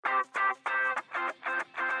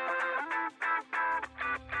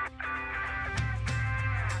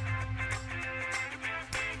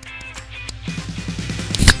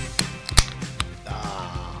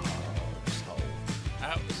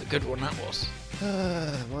That was a good one, that was.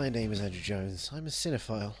 My name is Andrew Jones. I'm a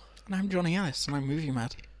cinephile. And I'm Johnny Ellis, and I'm movie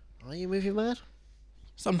mad. Are you movie mad?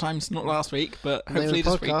 Sometimes, not last week, but The name hopefully of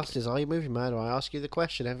the this podcast week. is Are You Movie Mad? Or I ask you the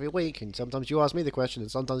question every week, and sometimes you ask me the question,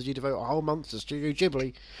 and sometimes you devote a whole month to Studio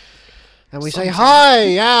Ghibli. And we say,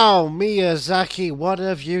 "Hi, Al Miyazaki, what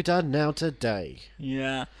have you done now today?"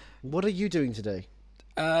 Yeah. What are you doing today?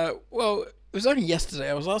 Well, it was only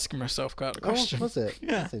yesterday I was asking myself quite a question. Oh, was it?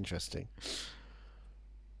 Yeah. That's interesting.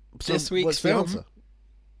 This So, week's what's the film. answer?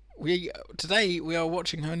 Today we are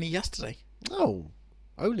watching Only Yesterday. Oh,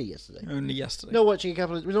 only yesterday. Only Yesterday. We're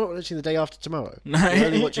not watching the day after tomorrow. No. We're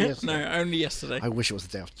only watching yesterday. No, only yesterday. I wish it was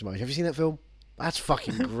the day after tomorrow. Have you seen that film? That's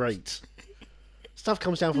fucking great. Stuff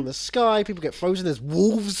comes down from the sky. People get frozen. There's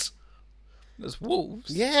wolves. There's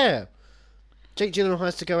wolves. Yeah. Jake Gyllenhaal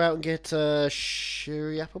has to go out and get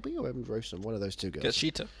Shiri Appleby or Emma Rossum, one of those two girls. Get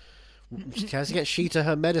Sheeta. She has to get Sheeta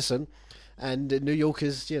her medicine, and New York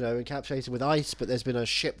is, encapsulated with ice, but there's been a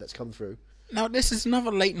ship that's come through. Now, this is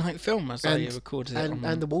another late night film, as I recorded it.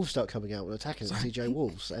 And the wolves start coming out and attacking the CJ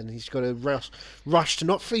wolves, and he's got to rush to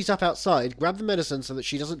not freeze up outside, grab the medicine so that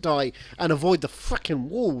she doesn't die, and avoid the frickin'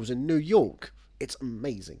 wolves in New York. It's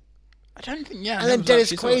amazing. I don't think, yeah. And then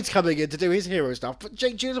Dennis Quaid's coming in to do his hero stuff, but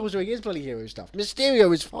Jake Gyllenhaal's doing his bloody hero stuff.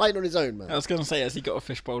 Mysterio is fine on his own, man. I was going to say, has he got a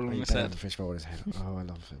fishbowl on his head? The fishbowl on his head. Oh, I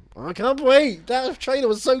love him. I can't wait. That trailer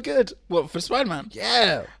was so good. What, for Spider-Man?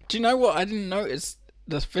 Yeah. Do you know what? I didn't notice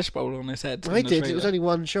the fishbowl on his head. I did. It was only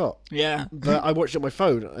one shot. Yeah. But I watched it on my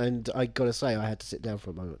phone, and I got to say, I had to sit down for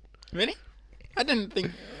a moment. Really? I didn't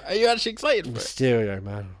think... Are you actually excited for it? Mysterio,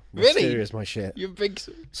 man. Really? Mysterio's my shit. You're big...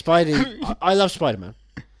 Spidey. I love Spider-Man.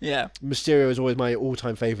 Yeah. Mysterio is always my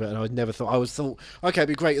all-time favourite, and I never thought... okay, it'd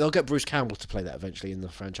be great. They'll get Bruce Campbell to play that eventually in the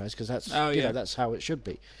franchise, because that's, that's how it should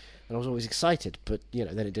be. And I was always excited, but,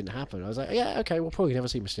 then it didn't happen. I was like, yeah, okay, we'll probably never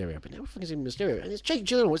see Mysterio. But now we're fucking seeing Mysterio. And it's Jake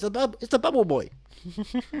Gyllenhaal. It's the Bubble Boy.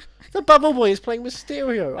 The Bubble Boy is playing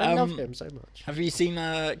Mysterio. I love him so much. Have you seen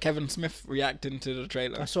Kevin Smith reacting to the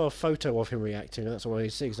trailer? I saw a photo of him reacting, and that's all I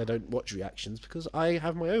need to see, because I don't watch reactions, because I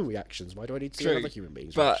have my own reactions. Why do I need to see other human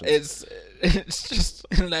beings' But reactions? it's just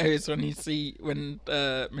hilarious when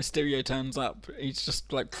Mysterio turns up. He's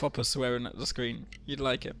just like proper swearing at the screen. You'd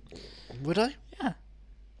like it. Would I? Yeah.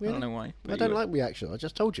 Really? I don't know why. I don't like reaction. I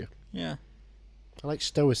just told you. Yeah. I like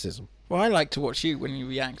stoicism. Well, I like to watch you when you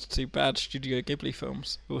react to bad Studio Ghibli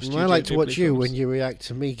films. I like to watch you when you react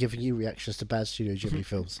to me giving you reactions to bad Studio Ghibli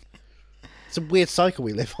films. It's a weird cycle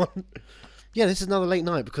we live on. Yeah, this is another late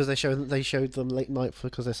night because they showed them late night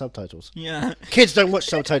because they're subtitles. Yeah. Kids don't watch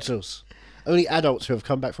subtitles. Only adults who have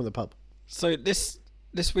come back from the pub. So this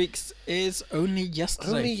week's is Only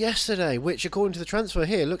Yesterday. Only Yesterday, which according to the transfer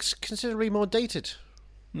here looks considerably more dated.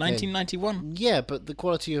 1991. Yeah, but the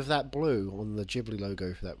quality of that blue on the Ghibli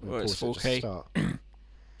logo for that It's 4K. start. I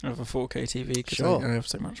have a 4K TV because Sure. I have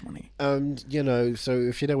so much money. And, so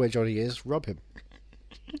if you know where Johnny is, rob him.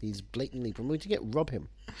 He's blatantly promoting it, rob him.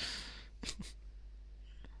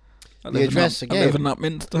 The address I live in again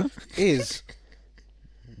Upminster. is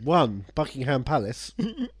 1 Buckingham Palace.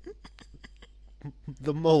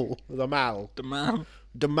 The Mall. The Mall. The Mall.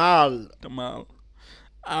 The Mall. The Mall.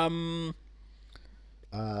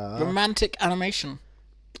 Romantic animation.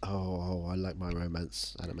 Oh, I like my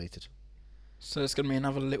romance animated. So it's going to be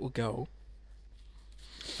another little girl.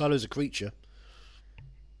 Follows a creature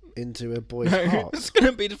into a boy's No, heart. it's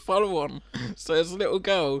going to be the follow-on. So it's a little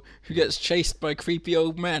girl who gets chased by creepy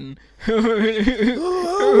old men who are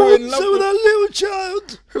in love with that little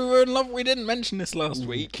child. who are in love. We didn't mention this last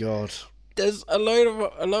week. God. There's a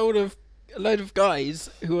load of guys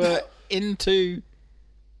who are into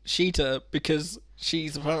Sheeta because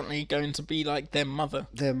she's apparently going to be like their mother.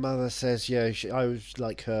 Their mother says, yeah, I was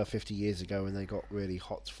like her 50 years ago and they got really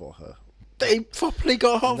hot for her. They properly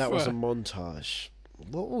got hot And that for was her. a montage.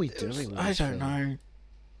 What were we doing with I this don't film? know.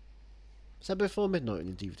 Is that Before Midnight in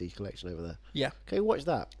your DVD collection over there? Yeah. Okay, watch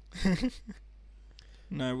that.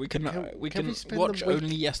 No, we can Can we spend watch the week-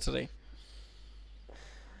 Only Yesterday.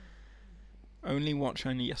 Only watch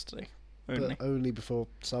Only Yesterday. Only. But only before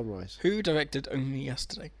sunrise. Who directed Only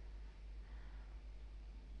Yesterday?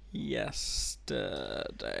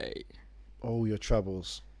 Yesterday. All your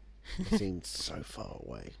troubles seem so far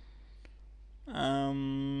away.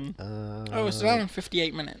 Oh, it's around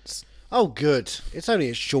 58 minutes. Oh, good. It's only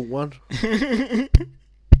a short one.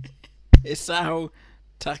 Isao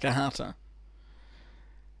Takahata.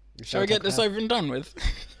 Shall we get this over and done with?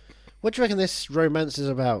 What do you reckon this romance is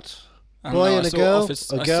about? I Boy know, and I a saw girl?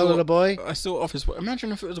 Office- A I girl saw- and a boy? I saw Office.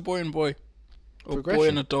 Imagine if it was a boy and boy. Or a boy Progression.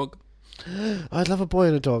 and a dog. I'd love a boy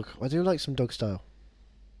and a dog. I do like some dog style.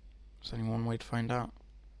 There's only one way to find out.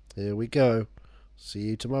 Here we go. See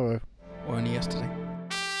you tomorrow. Or only yesterday.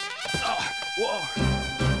 Whoa.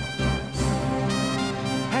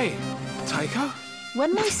 Hey, Taiko?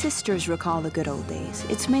 When my sisters recall the good old days,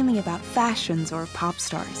 it's mainly about fashions or pop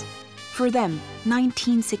stars. For them,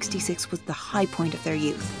 1966 was the high point of their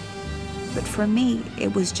youth. But for me,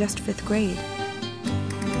 it was just 5th grade.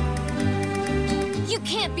 You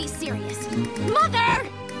can't be serious. Mother!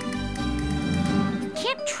 You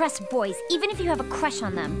can't trust boys, even if you have a crush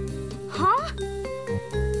on them. Huh?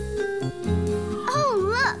 Oh,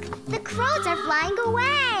 look! The crows are flying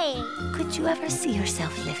away! Could you ever see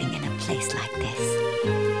yourself living in a place like this?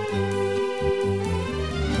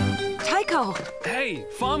 Taiko! Hey,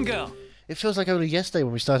 farm girl. It feels like only yesterday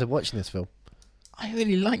when we started watching this film. I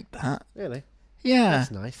really liked that. Really? Yeah.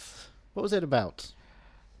 That's nice. What was it about?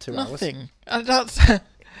 2 hours? Nothing. That's.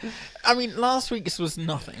 I mean, last week's was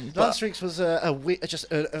nothing. But Last week's was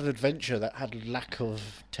just an adventure that had lack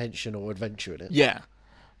of tension or adventure in it. yeah,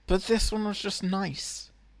 but this one was just nice.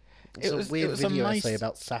 It's It a was weird a video nice. essay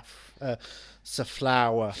about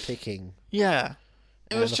safflower picking Yeah,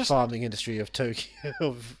 it and was the just. farming industry of Tokyo,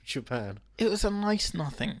 of Japan. It was a nice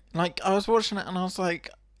nothing. Like I was watching it and I was like,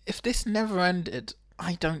 if this never ended,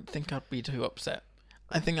 I don't think I'd be too upset.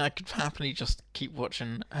 I think I could happily just keep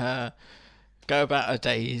watching her go about her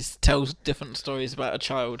days, tell different stories about her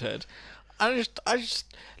childhood. I just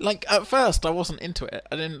like at first I wasn't into it.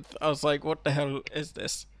 I was like, what the hell is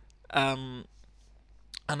this? And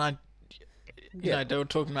you know, they were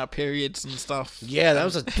talking about periods and stuff. Yeah, that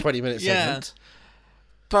was a 20-minute Yeah. segment.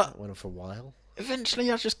 But That went on for a while. eventually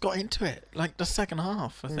I just got into it. Like the second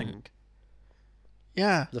half, I think.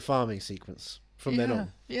 Yeah. The farming sequence. From then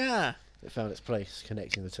on, Yeah. it found its place,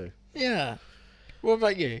 connecting the two. Yeah. What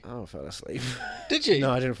about you? Oh, I fell asleep. Did you?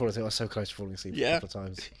 No, I didn't fall asleep. I was so close to falling asleep Yeah. a couple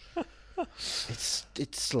of times.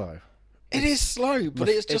 It's slow. It is slow, but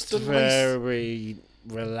it's just a nice. very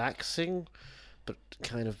relaxing, but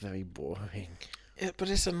kind of very boring. But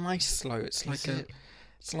it's a nice slow. It's like it?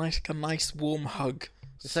 it's like a nice warm hug.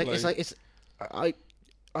 I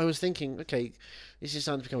was thinking, okay, this is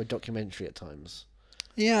starting to become a documentary at times.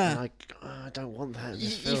 Yeah. And I don't want that in You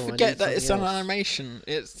this film. I forget need that it's an something else. animation.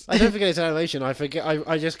 It's. I don't forget it's animation. I forget.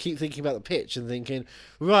 I just keep thinking about the pitch and thinking,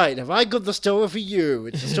 right, have I got the story for you?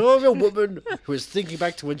 It's the story of a woman who is thinking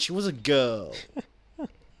back to when she was a girl.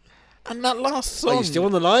 And that last song. Are you still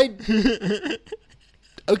on the line?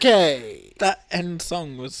 Okay. That end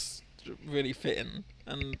song was really fitting,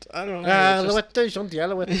 and I don't know. Alouette, Jean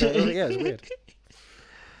Alouette. Yeah, it's weird.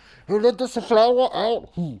 Who let the flower out?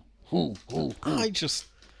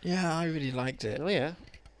 I really liked it. Oh yeah,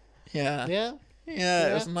 Yeah. yeah.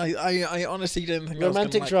 Yeah, it was nice. I honestly didn't think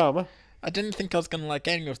Romantic I was gonna drama. I didn't think I was gonna like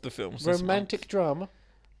any of the films. this Romantic drama. month.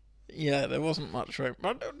 Yeah, there wasn't much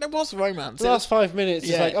romance. There was romance. The last 5 minutes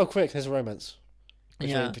is Yeah. like, oh, quick, there's a romance.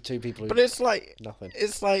 Between Yeah. two people. But it's like nothing.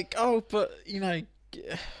 it's like, oh, but you know,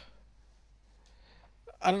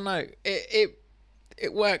 I don't know.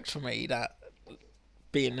 It worked for me, that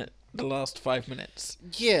being the last 5 minutes.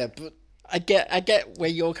 Yeah, but I get where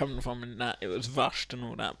you're coming from in that it was rushed and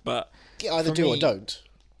all that, but either for do or me- don't.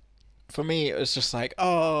 for me it was just like,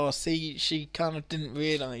 oh, see, she kind of didn't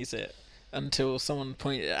realise it until someone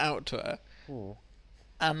pointed it out to her. Oh.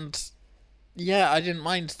 And yeah, I didn't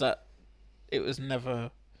mind that it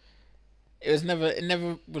never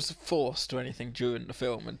was forced or anything during the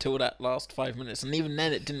film until that last 5 minutes, and even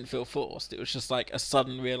then it didn't feel forced. It was just like a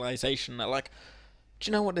sudden realization that, like, do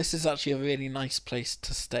you know what, this is actually a really nice place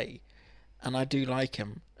to stay, and I do like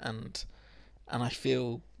him, and I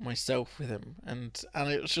feel myself with him, and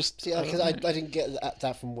it was just See, because I didn't get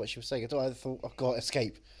that from what she was saying. I thought, oh god,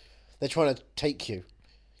 escape. They're trying to take you.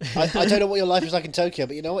 I don't know what your life is like in Tokyo,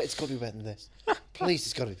 but you know what? It's got to be better than this. Please,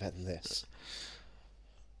 it's got to be better than this.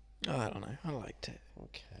 I don't know. I liked it.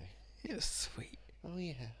 Okay. It was sweet. Oh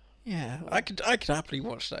yeah. Yeah, I could happily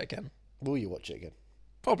watch that again. Will you watch it again?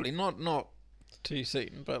 Probably not too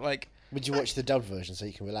soon, but like Would you watch the dubbed version so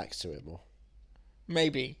you can relax to it more?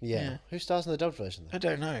 maybe. Yeah. Who stars in the dubbed version I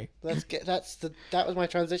then? don't know. That was my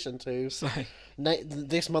transition to So,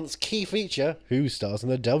 this month's key feature. Who stars in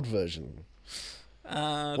the dubbed version?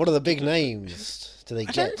 what What are the big names? Do they I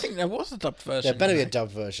get? don't think there was a dubbed version. There better be a though.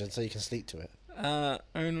 dubbed version so you can sleep to it.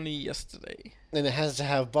 Only yesterday. And it has to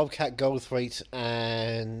have Bobcat Goldthwait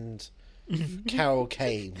and Carol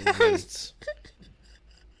Kane. Leads.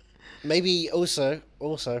 Maybe also,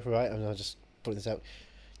 right? I'm just putting this out.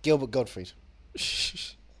 Gilbert Gottfried.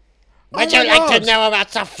 Would you like to know about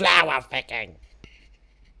the flower picking?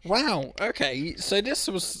 Wow, okay. So this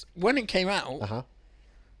was, when it came out,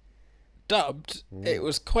 dubbed, it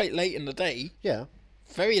was quite late in the day. Yeah.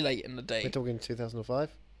 Very late in the day. We're talking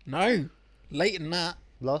 2005? No, later than that.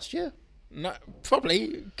 Last year? No,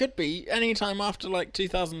 probably. Could be any time after, like,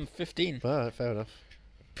 2015. Alright, fair enough.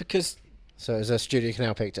 Because... So as a Studio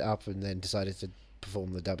Canal picked it up and then decided to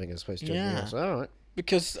perform the dubbing as opposed to everything else. Alright.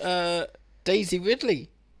 Because Daisy Ridley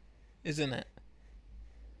is in it.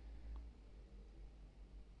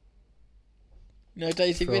 No,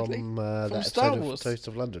 Daisy Ridley? From that Star Wars. Toast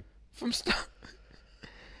of London. From Star...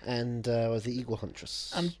 And was the Eagle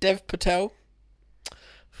Huntress. And Dev Patel.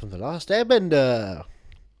 From The Last Airbender.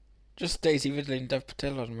 Just Daisy Ridley and Dev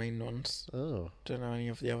Patel are the main ones. Oh. Don't know any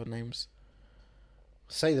of the other names.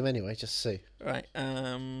 Say them anyway, just see. Right,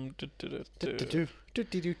 Alison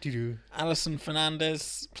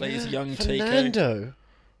Fernandez plays young Fernando.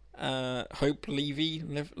 Tico. Hope Levy.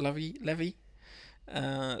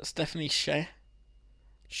 Stephanie Sheh.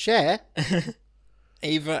 Share?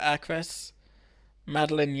 Ava Acres.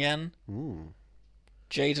 Madeline Yen.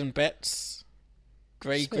 Jaden Betts.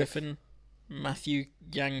 Gray Griffin. Matthew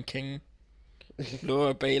Yang King.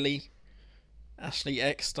 Laura Bailey. Ashley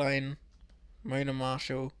Eckstein. Mona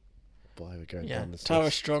Marshall. Boy, we're going down this Tara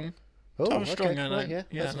list. Strong. Oh, Tara okay. Strong, I know. Right, yeah.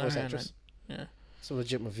 That's a voice I actress. know. Yeah. It's a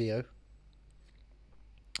legitimate VO.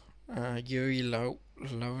 Yuri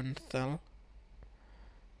Lowenthal.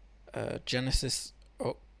 Genesis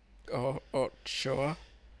Ochoa.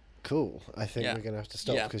 Cool. I think we're going to have to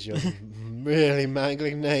stop Yeah. because you're really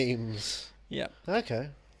mangling names. Yeah. Okay.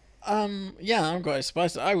 Yeah, I'm quite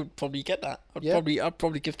surprised. I would probably get that. I'd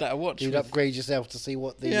probably give that a watch. You'd upgrade yourself to see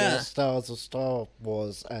what the stars of Star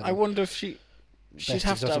Wars and I wonder if she'd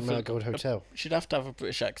have to have Marigold Hotel. She'd have to have a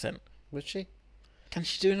British accent. Would she? Can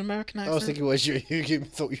she do an American accent? I was thinking, you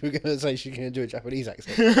thought you were going to say she's going to do a Japanese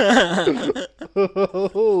accent.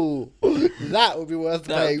 That would be worth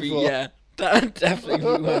paying for. Yeah, that would definitely be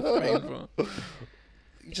worth paying for.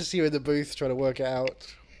 You just see her in the booth trying to work it out.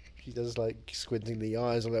 She does like squinting the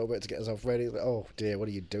eyes a little bit to get herself ready. Like, oh dear, what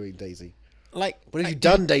are you doing, Daisy? Like, what have you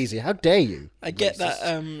done, Daisy? How dare you? I get Racist. that.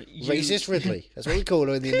 Racist Ridley. That's what we call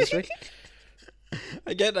her in the industry.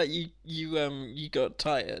 I get that you got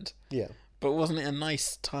tired. Yeah. But wasn't it a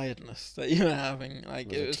nice tiredness that you were having?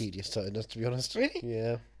 Like it was a tedious tiredness, to be honest. Really?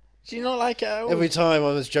 Yeah. Do you not like it at all? Every time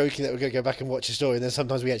I was joking that we're going to go back and watch a story, and then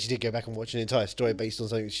sometimes we actually did go back and watch an entire story based on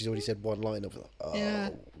something she's already said one line of.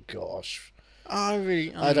 Oh, gosh.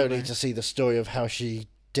 I don't need to see the story of how she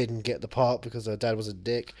didn't get the part because her dad was a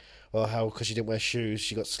dick, or how because she didn't wear shoes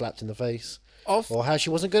she got slapped in the face, or how she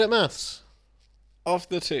wasn't good at maths. Of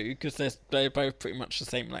the two, because they're both pretty much the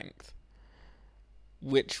same length,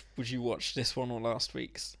 which would you watch, this one or last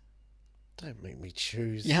week's? Don't make me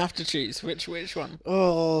choose. You have to choose. Which one?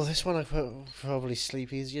 Oh, this one I probably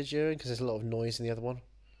sleep easier during because there's a lot of noise in the other one.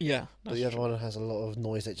 Yeah. But the other one has a lot of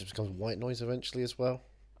noise that just becomes white noise eventually as well.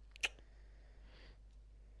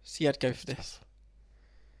 So I'd go for this.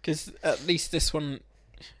 Because at least this one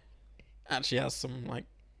actually has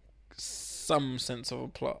some sense of a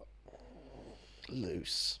plot.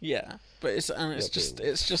 Loose. Yeah. But it's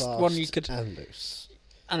just one you could... And loose.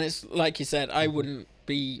 And it's like you said, I wouldn't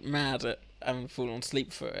be mad at having fallen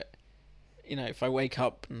asleep for it. You know, if I wake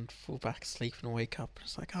up and fall back asleep and wake up,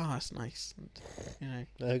 it's like, oh, that's nice. And, you know,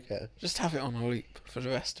 okay. Just have it on a loop for the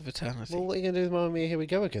rest of eternity. Well, what are you going to do with Mamma Mia? Here we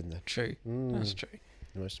go again then. True. That's true.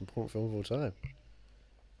 The most important film of all time.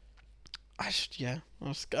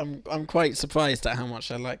 I'm quite surprised at how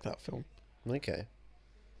much I like that film. Okay.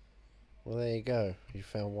 Well, there you go. You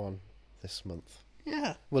found one this month.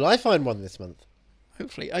 Yeah. Will I find one this month?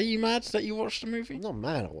 Hopefully. Are you mad that you watched the movie? I'm not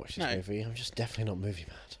mad I watched this movie. I'm just definitely not movie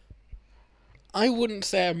mad. I wouldn't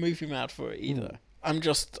say I'm movie mad for it either. I'm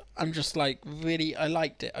just like, really, I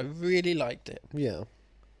liked it. I really liked it. Yeah.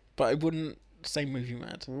 But I wouldn't say movie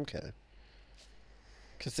mad. Okay.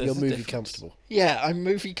 You're movie comfortable. Yeah, I'm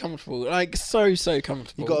movie comfortable. Like, so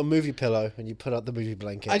comfortable. You got a movie pillow and you put up the movie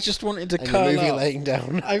blanket. I just wanted to and curl the movie up. laying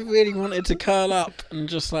down. I really wanted to curl up and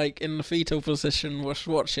just, like, in the fetal position,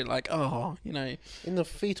 watch it, like, oh, you know. In the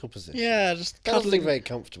fetal position? Yeah, just cuddling. That doesn't very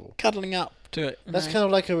comfortable. Cuddling up to it. That's kind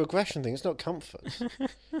of like a regression thing. It's not comfort.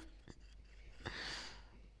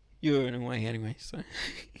 You were in the way anyway, so.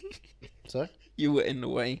 Sorry? You were in the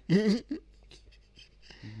way.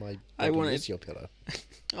 My body is your pillow.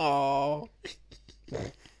 Oh.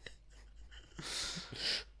 It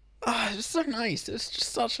was so nice. It was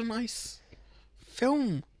just such a nice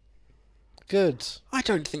film. Good. I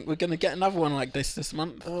don't think we're going to get another one like this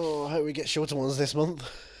month. Oh, I hope we get shorter ones this month.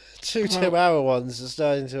 Two 2-hour ones are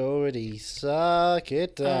starting to already suck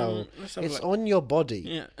it down. It's on your body.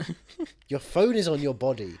 Yeah. Your phone is on your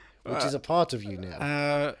body, which is a part of you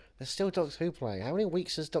now. There's still Doctor Who playing. How many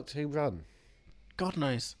weeks does Doctor Who run? God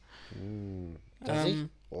knows. Does he?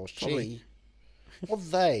 Or she? Probably. Or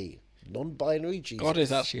they? Non-binary Jesus. God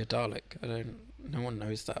is actually a Dalek. No one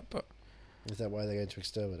knows that, but... Is that why they're going to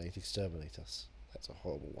exterminate us? That's a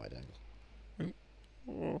horrible wide angle.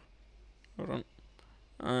 Oh, hold on.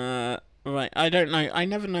 Right, I don't know. I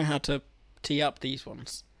never know how to tee up these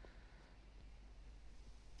ones.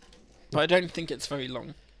 But I don't think it's very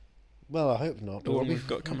long. Well, I hope not. The one we've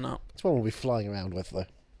got coming up. It's one we'll be flying around with, though.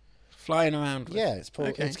 Flying around with? Yeah, it's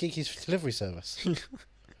Kiki's delivery service.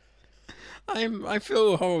 I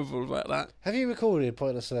feel horrible about that. Have you recorded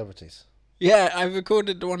Pointless Celebrities? Yeah, I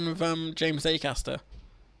recorded the one with James Acaster.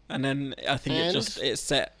 And then I think it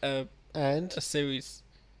set a series.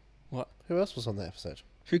 What? Who else was on that episode?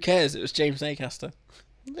 Who cares? It was James Acaster.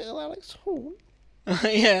 Little Alex Horn.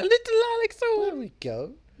 Yeah, little Alex Horn. There we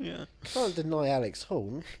go. Yeah. Can't deny Alex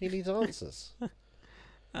Horn. He needs answers.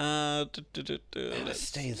 Anastasia,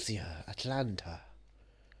 Atlanta.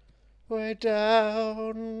 Way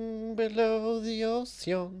down below the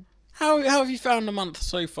ocean. How have you found the month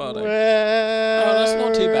so far, though? Where that's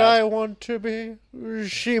not too bad. I want to be,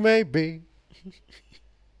 she may be.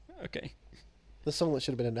 Okay. The song that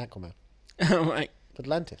should have been an Aquaman. Right.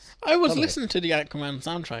 Atlantis. I was listening to the Aquaman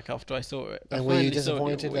soundtrack after I saw it. And were you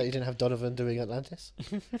disappointed that you didn't have Donovan doing Atlantis?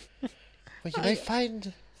 Well, you may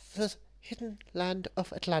find the hidden land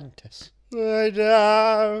of Atlantis. Way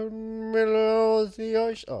down below the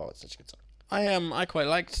ocean. Oh, it's such a good song. I quite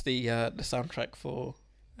liked the soundtrack for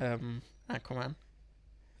Aquaman,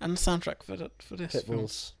 and the soundtrack for this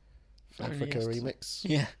Pitbull's Africa remix.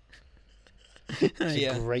 Yeah. It's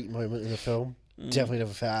a great moment in the film. Definitely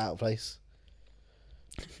never felt out of place.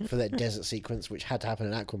 For that desert sequence, which had to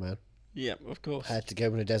happen in Aquaman. Yep, of course. Had to go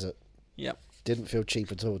in a desert. Yep. Didn't feel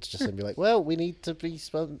cheap at all to just be like, well, we need to be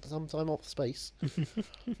some time off space.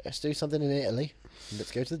 Let's do something in Italy. And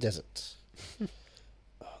let's go to the desert. Oh,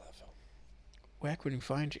 that film. Where can we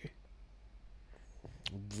find you?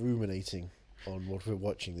 Ruminating on what we're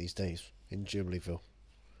watching these days in Jubileeville.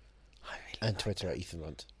 And Twitter at Ethan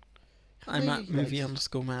Lunt. I'm at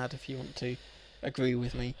movie_mad if you want to agree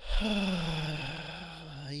with me.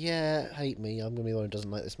 Yeah, hate me. I'm going to be the one who doesn't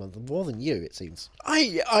like this month. More than you, it seems.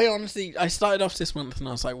 I honestly, I started off this month and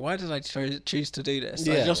I was like, why did I choose to do this?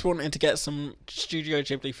 Yeah. I just wanted to get some Studio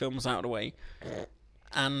Ghibli films out of the way.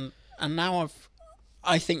 And now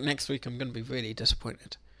I think next week I'm going to be really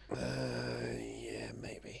disappointed. Yeah,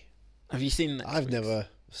 maybe. Have you seen that? I've never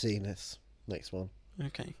seen this next one.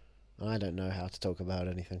 Okay. I don't know how to talk about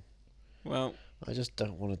anything. Well, I just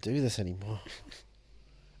don't want to do this anymore.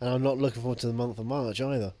 And I'm not looking forward to the month of March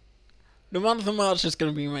either. The month of March is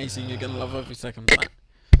going to be amazing. You're going to love every second of that.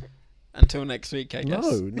 Until next week, I guess.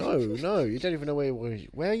 No. You don't even know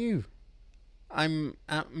where are you? I'm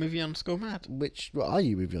at movie_mad. What are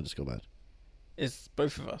you, movie_mad? It's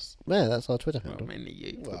both of us. Yeah, that's our Twitter handle. Well, mainly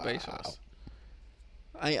you, but both of us.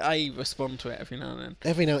 I respond to it every now and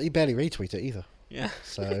then. You barely retweet it either. Yeah.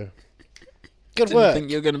 So... Good Didn't work. think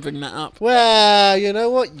you were going to bring that up. Well, you know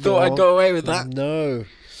what? Thought I'd go away with that. No.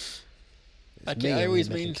 I always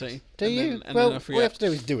mean to. Do you? Well, all you have to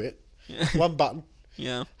do is do it. Yeah. One button.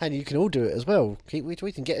 Yeah. And you can all do it as well. Keep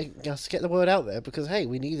retweeting. Get the word out there because, hey,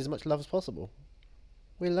 we need as much love as possible.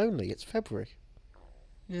 We're lonely. It's February.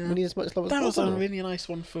 Yeah. We need as much love as possible. That was a really nice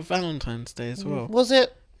one for Valentine's Day as well. Was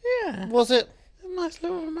it? Yeah. Was it? A nice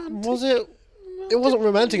little romantic. Was it? It wasn't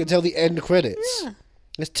romantic until the end credits. Yeah.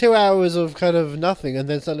 It's 2 hours of kind of nothing, and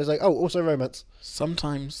then suddenly it's like, oh, also romance.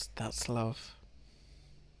 Sometimes that's love.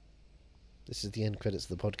 This is the end credits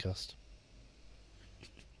of the podcast.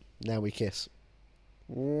 Now we kiss.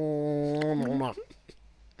 That's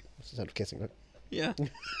the sound of kissing, right? Yeah,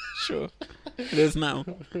 sure. It is now.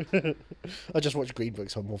 I just watched Green Book,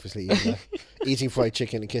 so I'm obviously eating fried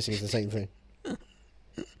chicken and kissing is the same thing.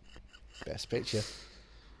 Best picture.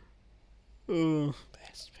 Ooh.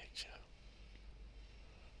 Best picture.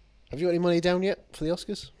 Have you got any money down yet for the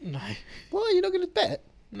Oscars? No. What? You're not going to bet?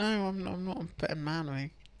 No, I'm not a betting man, are you?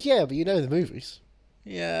 Yeah, but you know the movies.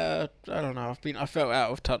 Yeah, I don't know. I felt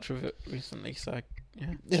out of touch with it recently, so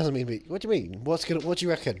yeah. It doesn't mean me. What do you mean? What do you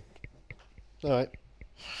reckon? All right.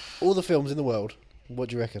 All the films in the world. What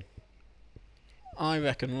do you reckon? I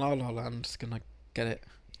reckon La La Land's gonna get it.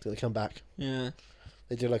 It's gonna come back. Yeah.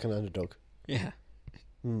 They do like an underdog. Yeah.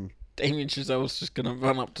 Hmm. Damien Chazelle's just gonna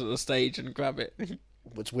run up to the stage and grab it.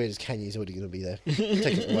 What's weird is Kanye's already gonna be there.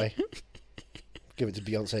 Take it away. Give it to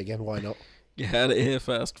Beyonce again. Why not? You heard it here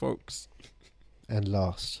first, folks. And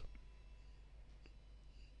last,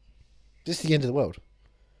 This is the end of the world.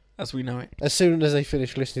 As we know it. As soon as they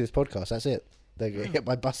finish listening to this podcast, that's it. They get hit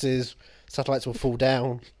by buses, satellites will fall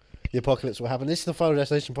down, the apocalypse will happen. This is the Final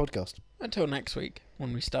Destination podcast. Until next week,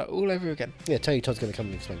 when we start all over again. Yeah, Tony Todd's going to come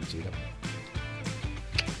and explain it to you now.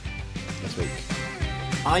 Next week.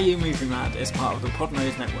 Are You Movie Mad is part of the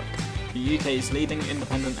Podnose Network, the UK's leading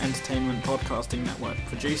independent entertainment podcasting network,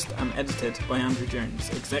 produced and edited by Andrew Jones,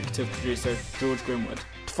 executive producer George Grimwood.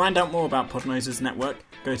 To find out more about Podnose's network,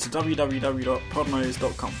 go to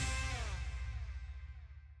www.podnose.com.